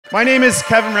My name is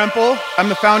Kevin Rempel. I'm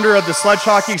the founder of the Sledge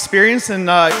Hockey Experience, and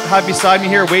have beside me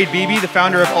here Wade Beebe, the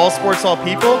founder of All Sports, All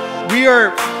People. We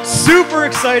are super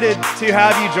excited to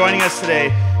have you joining us today.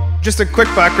 Just a quick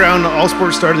background, All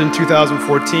Sports started in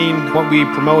 2014. What we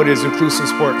promote is inclusive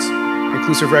sports,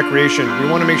 inclusive recreation. We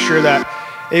want to make sure that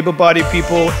able-bodied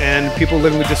people and people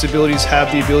living with disabilities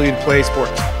have the ability to play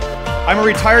sports. I'm a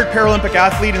retired Paralympic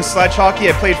athlete in sledge hockey.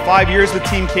 I played 5 years with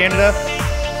Team Canada.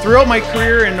 Throughout my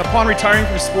career and upon retiring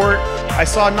from sport, I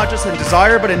saw not just a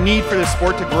desire but a need for the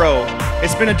sport to grow.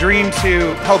 It's been a dream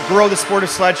to help grow the sport of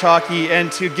sledge hockey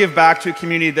and to give back to a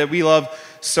community that we love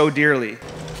so dearly.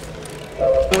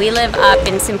 We live up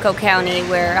in Simcoe County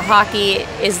where hockey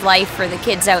is life for the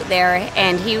kids out there,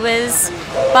 and he was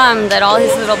bummed that all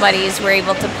his little buddies were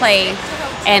able to play.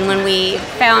 And when we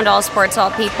found All Sports,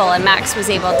 All People and Max was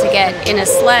able to get in a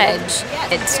sledge,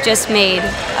 it's just made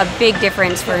a big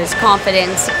difference for his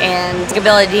confidence and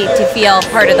ability to feel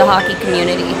part of the hockey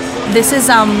community. This is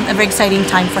a very exciting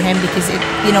time for him because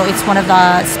it's one of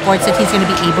the sports that he's going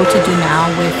to be able to do now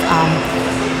with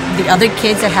the other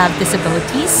kids that have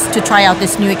disabilities. To try out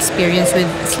this new experience with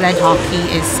sledge hockey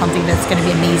is something that's going to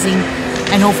be amazing,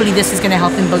 and hopefully this is going to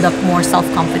help him build up more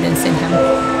self-confidence in him.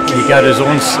 He got his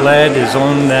own sled, his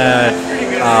own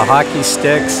hockey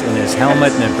sticks, and his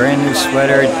helmet, and a brand new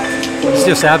sweater. He's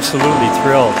just absolutely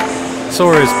thrilled. So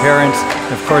are his parents,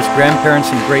 of course grandparents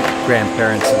and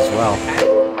great-grandparents as well.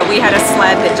 We had a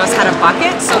sled that just had a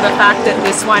bucket, so the fact that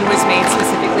this one was made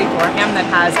specifically for him that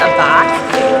has a back,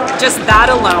 just that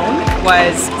alone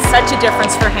was such a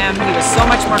difference for him. He was so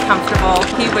much more comfortable.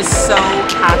 He was so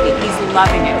happy. He's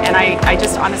loving it, and I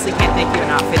just honestly can't thank you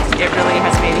enough. It really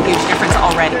has made a huge difference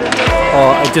already.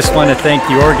 Well, I just want to thank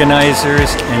the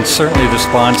organizers and certainly the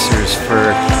sponsors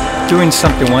for doing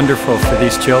something wonderful for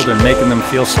these children, making them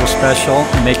feel so special,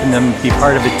 and making them be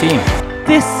part of a team.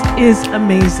 This is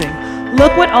amazing.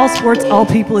 Look what All Sports, All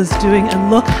People is doing, and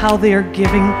look how they are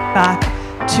giving back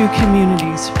to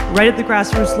communities, right at the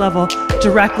grassroots level,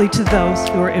 directly to those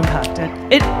who are impacted.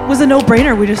 It was a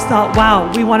no-brainer. We just thought,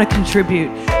 wow, we want to contribute.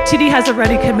 TD has a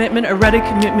ready commitment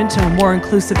to a more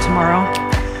inclusive tomorrow.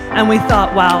 And we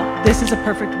thought, wow, this is a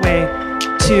perfect way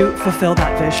to fulfill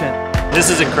that vision. This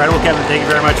is incredible, Kevin. Thank you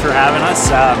very much for having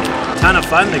us. Ton of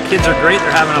fun. The kids are great.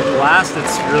 They're having a blast.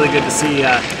 It's really good to see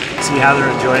how they're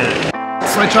enjoying it.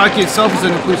 Sledge hockey itself is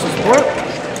an inclusive sport,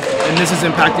 and this is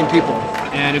impacting people.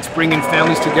 And it's bringing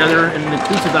families together in an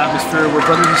inclusive atmosphere where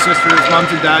brothers and sisters,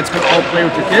 moms and dads can all play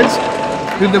with their kids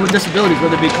who live with disabilities,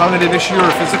 whether it be cognitive issue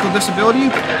or physical disability.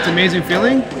 It's an amazing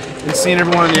feeling, and seeing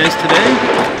everyone on the ice today,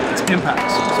 it's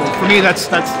impacts. So for me,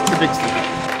 that's the biggest thing.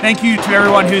 Thank you to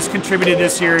everyone who's contributed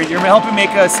this year. You're helping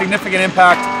make a significant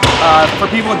impact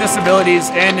for people with disabilities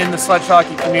and in the sledge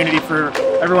hockey community for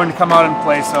everyone to come out and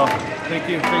play. So Thank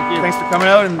you. Thanks for coming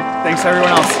out, and thanks to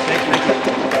everyone else. Thank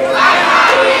you.